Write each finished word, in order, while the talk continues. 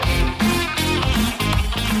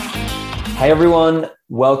Hey everyone,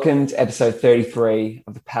 welcome to episode 33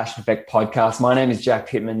 of the Passion Effect podcast. My name is Jack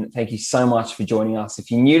Pittman. Thank you so much for joining us. If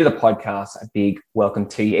you're new to the podcast, a big welcome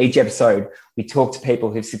to you. Each episode, we talk to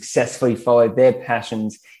people who've successfully followed their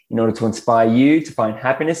passions in order to inspire you to find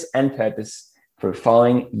happiness and purpose through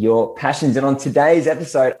following your passions. And on today's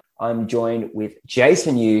episode, I'm joined with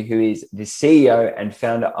Jason Yu, who is the CEO and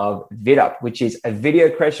founder of VidUp, which is a video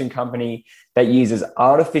creation company that uses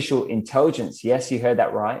artificial intelligence. Yes, you heard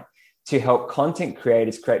that right, to help content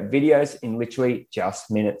creators create videos in literally just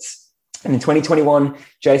minutes. And in 2021,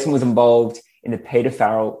 Jason was involved in the Peter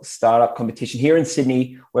Farrell startup competition here in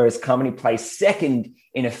Sydney, where his company placed second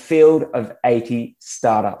in a field of 80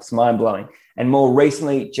 startups. Mind-blowing. And more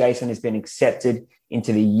recently, Jason has been accepted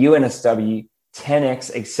into the UNSW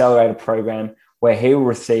 10X Accelerator program, where he will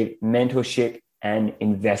receive mentorship and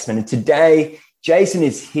investment. And today, Jason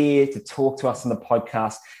is here to talk to us on the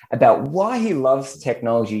podcast about why he loves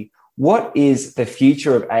technology, what is the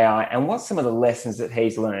future of AI, and what's some of the lessons that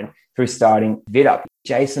he's learned through starting VidUp.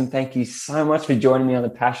 Jason, thank you so much for joining me on the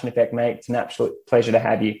Passion Effect, mate. It's an absolute pleasure to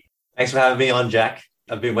have you. Thanks for having me on, Jack.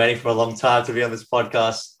 I've been waiting for a long time to be on this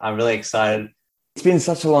podcast. I'm really excited. It's been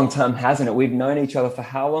such a long time, hasn't it? We've known each other for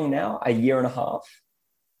how long now? A year and a half?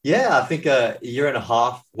 Yeah, I think a year and a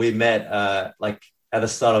half. We met at the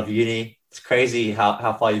start of uni. It's crazy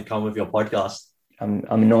how far you've come with your podcast. I'm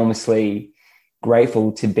enormously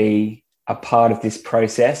grateful to be a part of this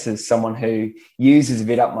process as someone who uses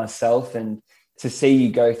VidUp myself, and to see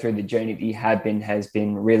you go through the journey that you have been has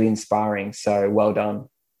been really inspiring. So well done.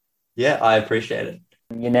 Yeah, I appreciate it.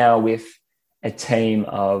 You're now with a team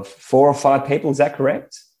of 4 or 5 people. Is that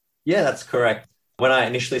correct? Yeah, that's correct. When I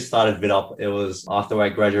initially started VidUp, it was after I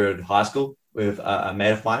graduated high school with a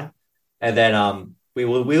mate of mine. And then we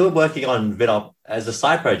were working on VidUp as a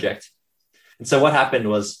side project. And so what happened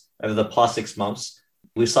was, over the past 6 months,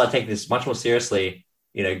 we started taking this much more seriously,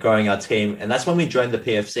 growing our team. And that's when we joined the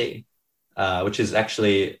PFC, which is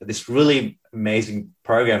actually this really amazing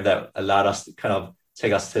program that allowed us to kind of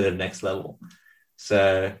take us to the next level.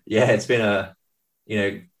 So yeah, it's been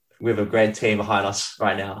we have a great team behind us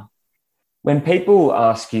right now. When people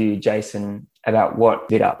ask you, Jason, about what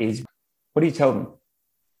VidUp is, what do you tell them?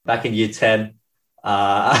 Back in year 10,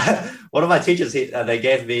 one of my teachers, they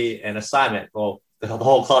gave me an assignment, well, the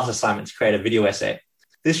whole class assignment, to create a video essay.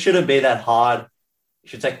 This shouldn't be that hard.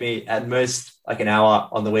 It should take me at most like an hour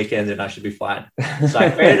on the weekend and I should be fine. So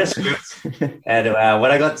I created a script, and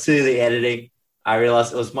when I got to the editing, I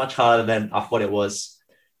realized it was much harder than I thought it was.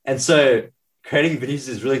 And so creating videos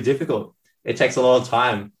is really difficult. It takes a lot of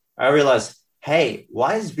time. I realized, hey,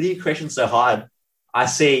 why is video creation so hard? I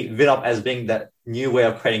see VidUp as being that new way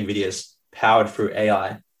of creating videos powered through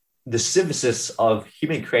AI. The synthesis of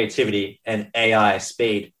human creativity and AI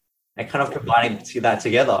speed, and kind of combining that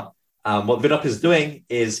together. What VidUp is doing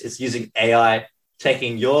is it's using AI,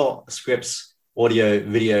 taking your scripts, audio,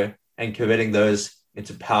 video, and converting those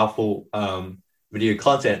into powerful video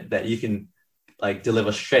content that you can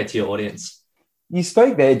deliver straight to your audience. You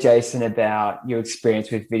spoke there, Jason, about your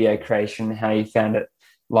experience with video creation, how you found it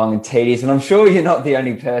long and tedious. And I'm sure you're not the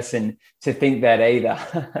only person to think that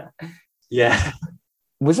either. Yeah.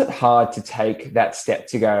 Was it hard to take that step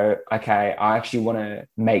to go, okay, I actually want to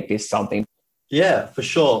make this something? Yeah, for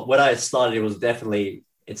sure. When I started, it was definitely,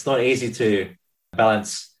 it's not easy to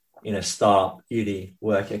balance, startup, uni,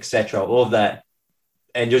 work, etc., all of that.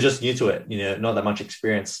 And you're just new to it, not that much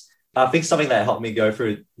experience. I think something that helped me get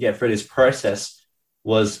through this process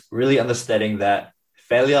was really understanding that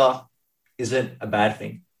failure isn't a bad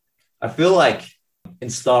thing. I feel like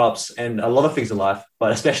in startups and a lot of things in life,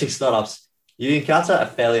 but especially startups, you encounter a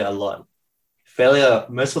failure a lot. Failure,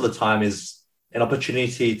 most of the time, is an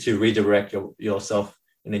opportunity to redirect yourself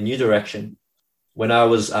in a new direction. When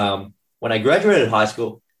I graduated high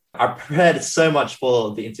school, I prepared so much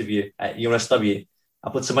for the interview at UNSW. I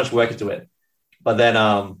put so much work into it, but then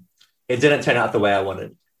it didn't turn out the way I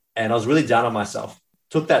wanted. And I was really down on myself.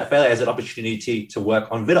 Took that failure as an opportunity to work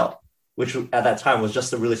on VidUp, which at that time was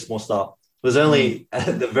just a really small start. It was only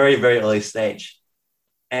at the very, very early stage.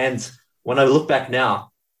 And when I look back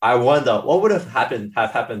now, I wonder what would have happened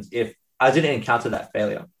if I didn't encounter that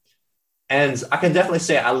failure. And I can definitely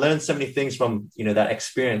say I learned so many things from, that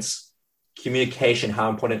experience, communication,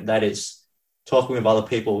 how important that is, talking with other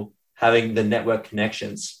people, having the network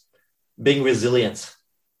connections, being resilient,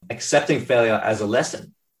 accepting failure as a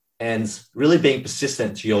lesson, and really being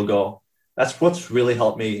persistent to your goal. That's what's really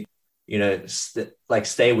helped me,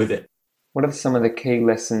 stay with it. What are some of the key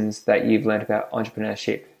lessons that you've learned about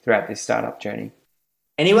entrepreneurship throughout this startup journey?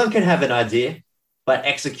 Anyone can have an idea, but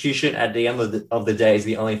execution at the end of the day is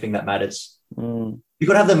the only thing that matters. You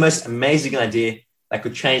could have the most amazing idea that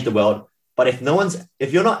could change the world, but if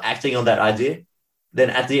you're not acting on that idea, then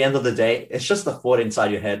at the end of the day, it's just a thought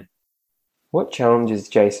inside your head. What challenges,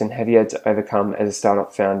 Jason, have you had to overcome as a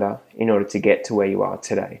startup founder in order to get to where you are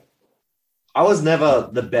today? I was never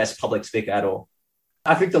the best public speaker at all.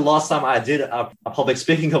 I think the last time I did a public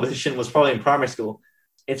speaking competition was probably in primary school.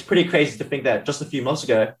 It's pretty crazy to think that just a few months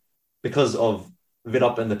ago, because of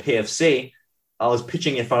VidUp and the PFC, I was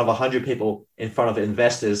pitching in front of 100 people, in front of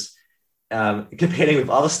investors, competing with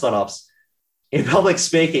other startups. In public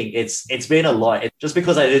speaking, it's been a lot. Just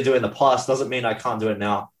because I did do it in the past doesn't mean I can't do it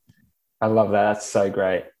now. I love that. That's so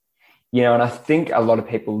great. You know, and I think a lot of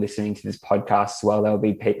people listening to this podcast as well, there'll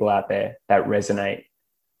be people out there that resonate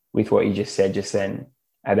with what you just said just then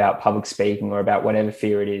about public speaking or about whatever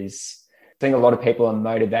fear it is. I think a lot of people are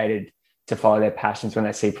motivated to follow their passions when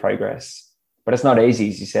they see progress, but it's not easy,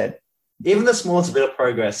 as you said. Even the smallest bit of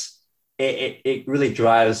progress, it really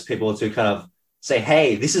drives people to kind of say,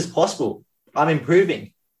 hey, this is possible. I'm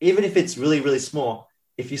improving. Even if it's really, really small,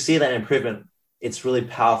 if you see that improvement, it's really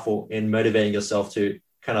powerful in motivating yourself to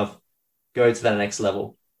kind of go to that next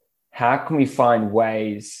level. How can we find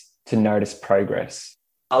ways to notice progress?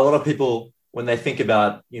 A lot of people, when they think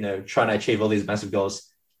about, trying to achieve all these massive goals,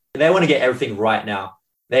 they want to get everything right now.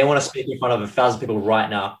 They want to speak in front of 1,000 people right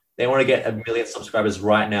now. They want to get 1 million subscribers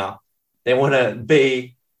right now. They want to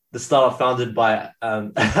be the startup founded by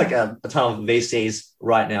like a ton of VCs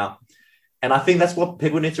right now. And I think that's what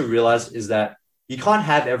people need to realize is that you can't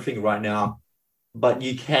have everything right now, but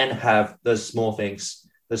you can have those small things,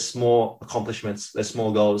 the small accomplishments, the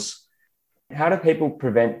small goals. How do people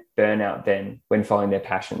prevent burnout then when following their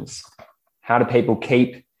passions? How do people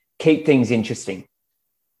keep things interesting?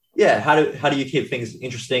 Yeah, how do you keep things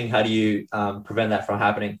interesting? How do you prevent that from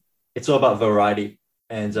happening? It's all about variety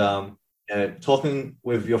and talking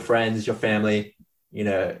with your friends, your family,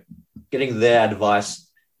 getting their advice.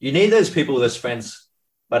 You need those people, those friends,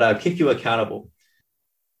 but keep you accountable.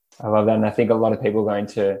 I love that. And I think a lot of people are going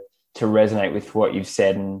to resonate with what you've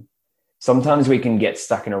said. And sometimes we can get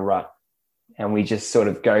stuck in a rut and we just sort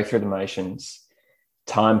of go through the motions.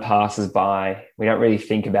 Time passes by. We don't really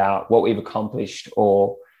think about what we've accomplished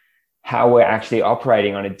or how we're actually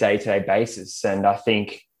operating on a day-to-day basis. And I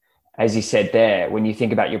think, as you said there, when you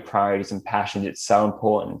think about your priorities and passions, it's so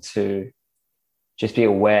important to just be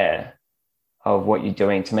aware of what you're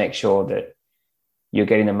doing to make sure that you're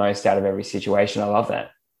getting the most out of every situation. I love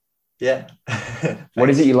that. Yeah. What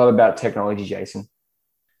is it you love about technology, Jason?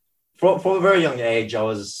 From a very young age, I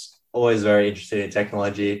was always very interested in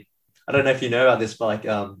technology. I don't know if you know about this, but like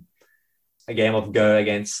a game of Go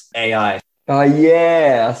against AI. Oh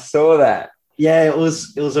yeah, I saw that. Yeah, it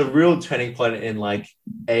was a real turning point in like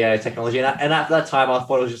AI technology. And at that time, I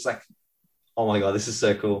thought it was just like, oh my God, this is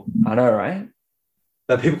so cool. I know, right?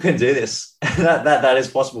 That people can do this. that is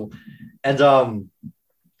possible. And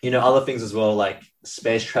other things as well, like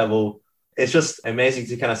space travel. It's just amazing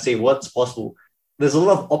to kind of see what's possible. There's a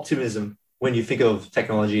lot of optimism when you think of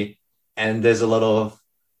technology, and there's a lot of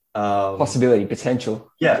possibility,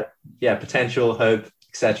 potential. Yeah, potential, hope,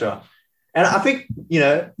 etc. And I think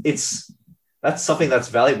that's something that's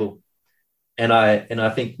valuable, and I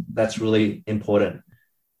think that's really important.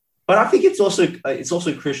 But I think it's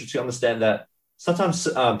also crucial to understand that sometimes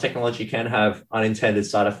technology can have unintended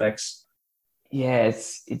side effects. Yeah,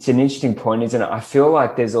 it's an interesting point, isn't it? I feel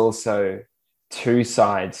like there's also two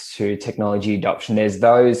sides to technology adoption. There's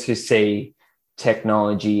those who see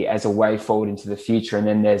technology as a way forward into the future, and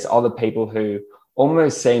then there's other people who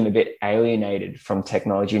almost seem a bit alienated from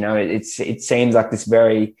technology. It seems like this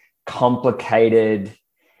very complicated,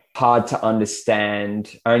 hard to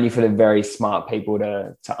understand, only for the very smart people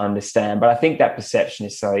to understand. But I think that perception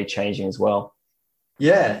is slowly changing as well.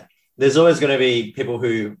 Yeah, there's always going to be people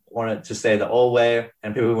who want it to stay the old way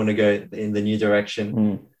and people who want to go in the new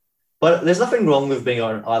direction. But there's nothing wrong with being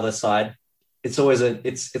on either side. It's always going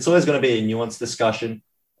to be a nuanced discussion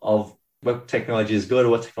of what technology is good or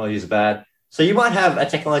what technology is bad. So you might have a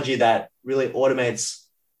technology that really automates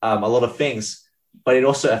a lot of things, but it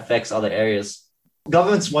also affects other areas.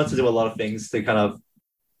 Governments want to do a lot of things to kind of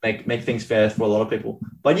make things fair for a lot of people.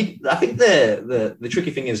 But I think the tricky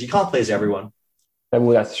thing is you can't please everyone.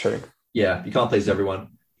 Well, that's true. Yeah, you can't please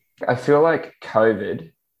everyone. I feel like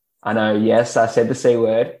COVID, I know, yes, I said the C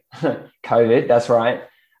word, COVID, that's right.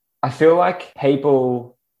 I feel like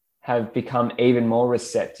people have become even more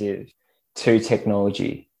receptive to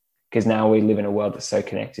technology because now we live in a world that's so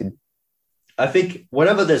connected. I think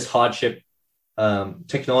whenever there's hardship,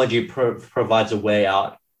 technology provides a way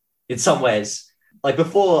out in some ways. Like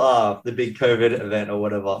before the big COVID event or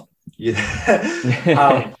whatever,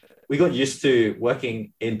 we got used to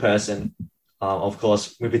working in person. Of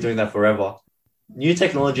course, we've been doing that forever. New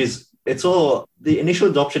technologies, the initial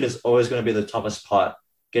adoption is always going to be the toughest part,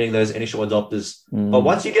 getting those initial adopters. But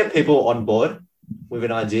once you get people on board with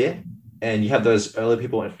an idea and you have those early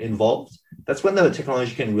people involved, that's when the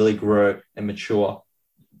technology can really grow and mature.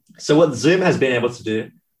 So what Zoom has been able to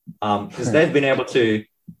do is they've been able to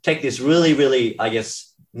take this really, really, I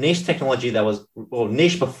guess, niche technology that was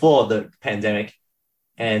niche before the pandemic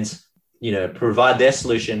and, provide their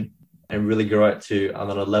solution and really grow it to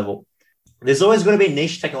another level. There's always going to be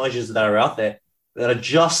niche technologies that are out there that are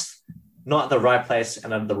just not at the right place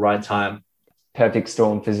and at the right time. Perfect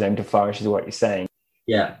storm for Zoom to flourish is what you're saying.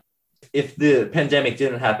 Yeah. If the pandemic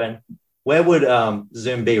didn't happen, where would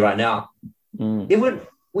Zoom be right now? It would,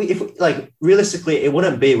 realistically, it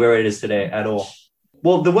wouldn't be where it is today at all.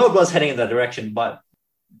 Well, the world was heading in that direction, but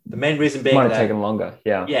the main reason being might have taken longer.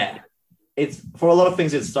 Yeah. Yeah. It's for a lot of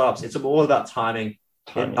things in startups, it's all about timing.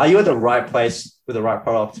 Are you at the right place with the right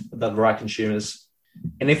product, with the right consumers?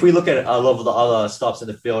 And if we look at a lot of the other startups in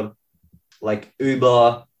the field, like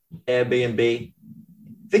Uber, Airbnb,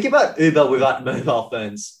 think about Uber without mobile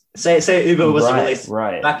phones. Say Uber was released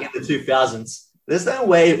back in the 2000s. There's no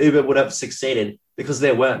way Uber would have succeeded because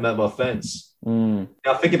there weren't mobile phones.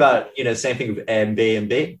 Now think about, same thing with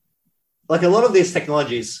Airbnb. Like a lot of these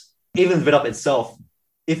technologies, even VidUp itself,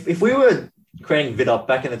 if we were creating VidUp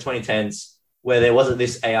back in the 2010s, where there wasn't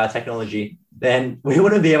this AI technology, then we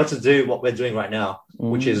wouldn't be able to do what we're doing right now,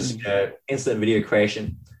 which is instant video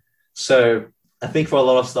creation. So I think for a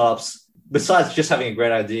lot of startups, besides just having a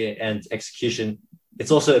great idea and execution,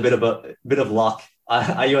 it's also a bit of luck.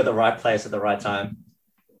 Are you at the right place at the right time?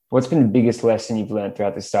 What's been the biggest lesson you've learned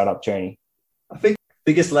throughout the startup journey? I think the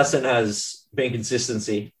biggest lesson has been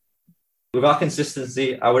consistency. Without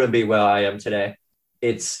consistency, I wouldn't be where I am today.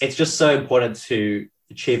 It's just so important to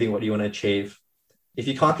achieving what you want to achieve. If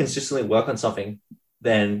you can't consistently work on something,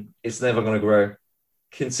 then it's never going to grow.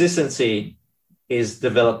 Consistency is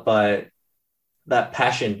developed by that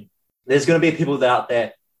passion. There's going to be people out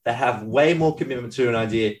there that have way more commitment to an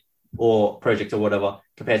idea or project or whatever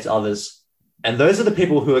compared to others. And those are the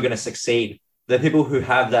people who are going to succeed. The people who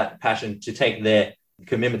have that passion to take their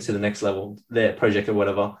commitment to the next level, their project or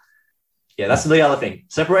whatever. Yeah, that's the other thing.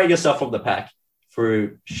 Separate yourself from the pack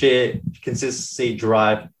through sheer consistency,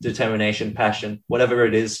 drive, determination, passion, whatever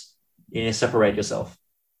it is, you need to separate yourself.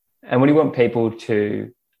 And what do you want people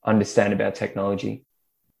to understand about technology?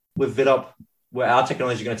 With VidUp, where our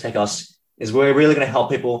technology is going to take us is we're really going to help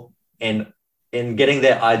people in getting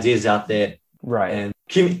their ideas out there, right? And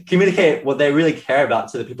communicate what they really care about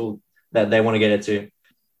to the people that they want to get it to.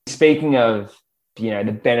 Speaking of,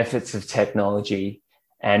 the benefits of technology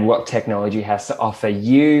and what technology has to offer,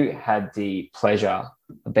 you had the pleasure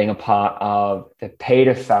of being a part of the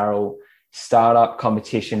Peter Farrell startup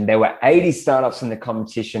competition. There were 80 startups in the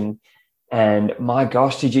competition. And my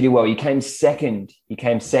gosh, did you do well? You came second. You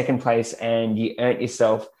came second place and you earned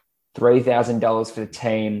yourself $3,000 for the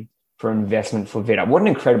team for investment for VidUp. What an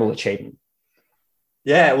incredible achievement.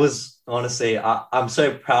 Yeah, it was. Honestly, I'm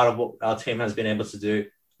so proud of what our team has been able to do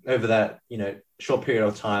over that, short period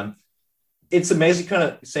of time. It's amazing kind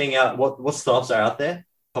of seeing out what startups are out there,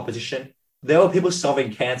 competition. There were people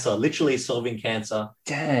solving cancer, literally solving cancer.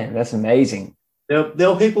 Damn, that's amazing. There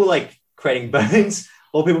were people like creating bones,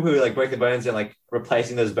 or people who like break the bones and like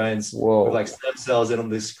replacing those bones with like stem cells and all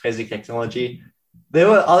this crazy technology. There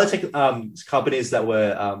were other companies that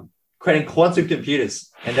were creating quantum computers,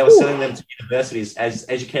 and they were selling them to universities as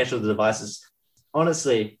educational devices.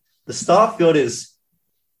 Honestly, the startup field is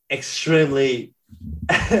extremely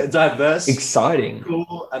diverse, exciting,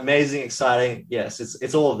 cool, amazing, exciting. Yes,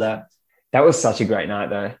 it's all of that. That was such a great night,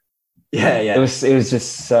 though. Yeah. It was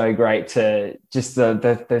just so great to just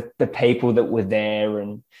the people that were there,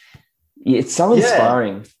 and it's so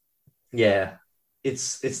inspiring. Yeah,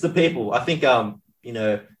 it's the people. I think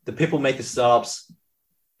the people make the startups.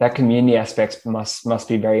 That community aspect must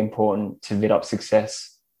be very important to VidUp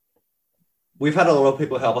success. We've had a lot of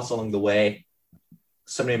people help us along the way.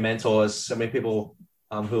 So many mentors, so many people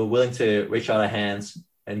who are willing to reach out their hands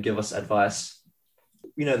and give us advice.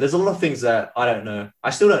 There's a lot of things that I don't know. I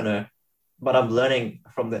still don't know, but I'm learning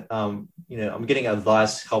from I'm getting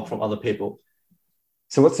advice, help from other people.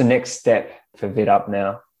 So what's the next step for VidUp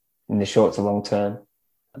now in the short to long term?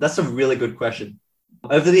 That's a really good question.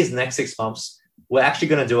 Over these next 6 months, we're actually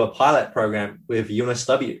going to do a pilot program with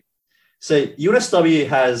UNSW. So UNSW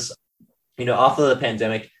has, after the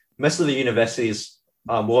pandemic, most of the universities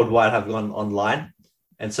worldwide have gone online.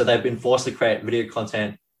 And so they've been forced to create video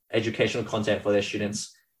content, educational content for their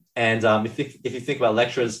students. And if you think about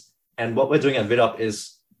lecturers, and what we're doing at VidUp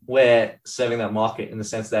is we're serving that market in the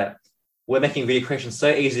sense that we're making video creation so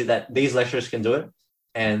easy that these lecturers can do it,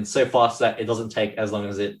 and so fast that it doesn't take as long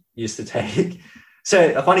as it used to take. So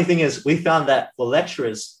a funny thing is, we found that for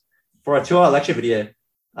lecturers, for a 2-hour lecture video,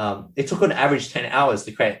 it took on average 10 hours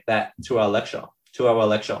to create that 2-hour lecture.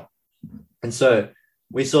 And so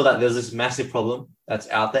we saw that there's this massive problem that's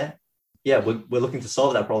out there. Yeah, we're looking to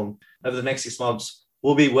solve that problem. Over the next 6 months,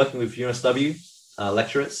 we'll be working with UNSW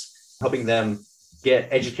lecturers, helping them get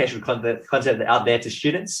educational content out there to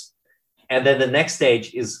students. And then the next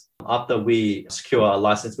stage is, after we secure a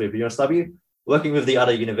license with UNSW, working with the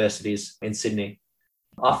other universities in Sydney.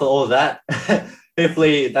 After all of that,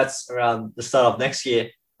 hopefully that's around the start of next year,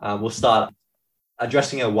 we'll start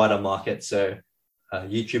addressing a wider market. So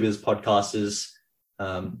YouTubers, podcasters,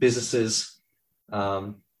 businesses.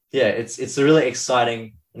 It's a really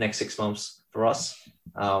exciting next 6 months for us.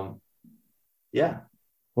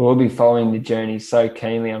 We'll be following the journey so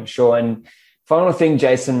keenly, I'm sure. And final thing,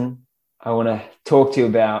 Jason, I want to talk to you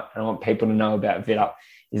about, and I want people to know about VidUp,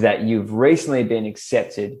 is that you've recently been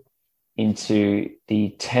accepted into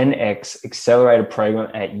the 10X Accelerator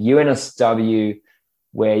program at UNSW,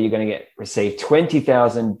 where you're going to receive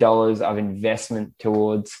 $20,000 of investment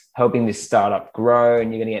towards helping this startup grow,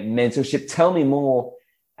 and you're going to get mentorship. Tell me more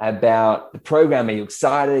about the program. Are you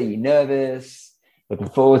excited? Are you nervous? Looking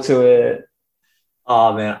forward to it?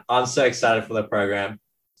 Oh man, I'm so excited for the program.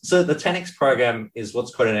 So the 10X program is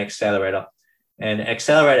what's called an accelerator, and an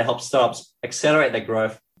accelerator helps startups accelerate their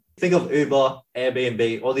growth. Think of Uber,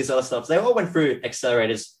 Airbnb, all these other stuff. They all went through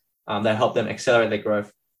accelerators that help them accelerate their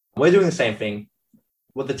growth. We're doing the same thing.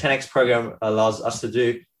 What the 10X program allows us to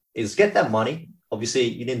do is get that money. Obviously,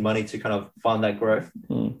 you need money to kind of fund that growth,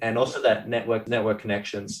 and also that network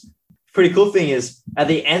connections. Pretty cool thing is, at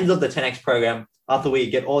the end of the 10X program, after we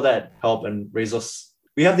get all that help and resource,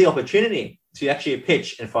 we have the opportunity to actually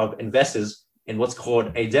pitch in front of investors in what's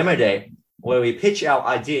called a demo day, where we pitch our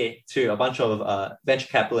idea to a bunch of venture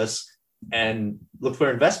capitalists and look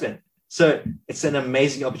for investment. So it's an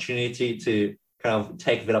amazing opportunity to kind of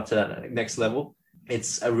take VidUp to that next level.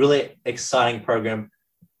 It's a really exciting program,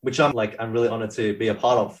 which I'm really honored to be a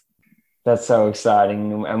part of. That's so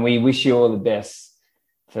exciting. And we wish you all the best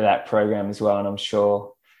for that program as well. And I'm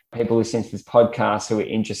sure people listening to this podcast who are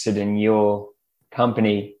interested in your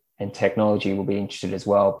company and technology will be interested as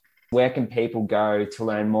well. Where can people go to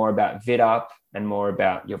learn more about VidUp and more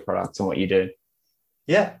about your products and what you do?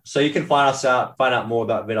 Yeah, so you can find out more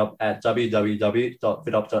about VidUp at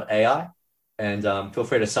www.vidup.ai, and feel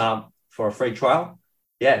free to sign up for a free trial.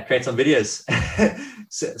 Yeah, create some videos,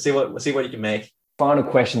 see what you can make. Final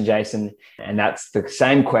question, Jason, and that's the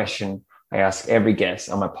same question I ask every guest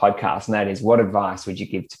on my podcast, and that is, what advice would you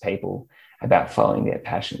give to people about following their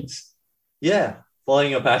passions? Yeah,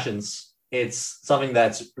 following your passions. It's something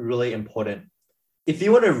that's really important. If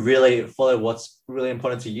you want to really follow what's really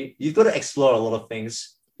important to you, you've got to explore a lot of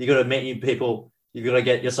things. You've got to meet new people. You've got to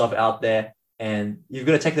get yourself out there, and you've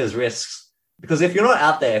got to take those risks. Because if you're not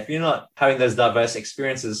out there, if you're not having those diverse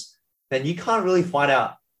experiences, then you can't really find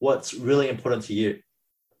out what's really important to you.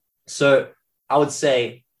 So I would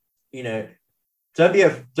say, don't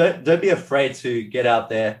be afraid to get out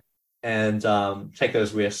there and take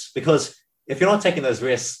those risks. Because if you're not taking those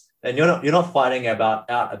risks, then you're not finding out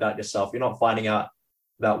about yourself. You're not finding out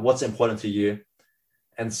about what's important to you.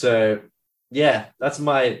 And so, yeah, that's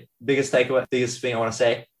my biggest takeaway, biggest thing I want to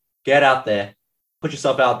say. Get out there, put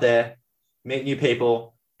yourself out there, meet new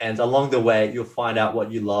people, and along the way, you'll find out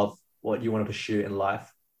what you love, what you want to pursue in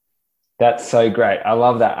life. That's so great. I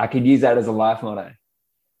love that. I could use that as a life motto.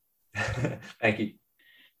 Thank you.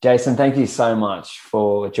 Jason, thank you so much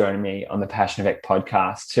for joining me on the Passion Effect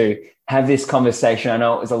podcast to have this conversation. I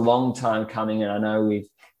know it was a long time coming, and I know we've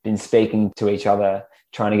been speaking to each other,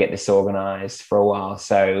 trying to get this organized for a while.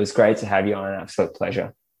 So it was great to have you on. An absolute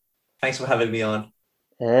pleasure. Thanks for having me on.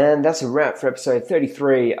 And that's a wrap for episode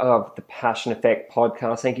 33 of the Passion Effect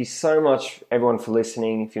podcast. Thank you so much, everyone, for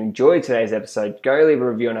listening. If you enjoyed today's episode, go leave a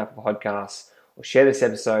review on Apple Podcasts or share this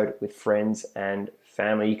episode with friends and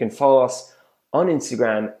family. You can follow us on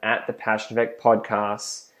Instagram at the Passion Effect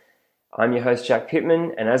Podcast. I'm your host, Jack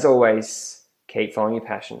Pittman, and as always, keep following your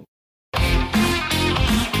passion.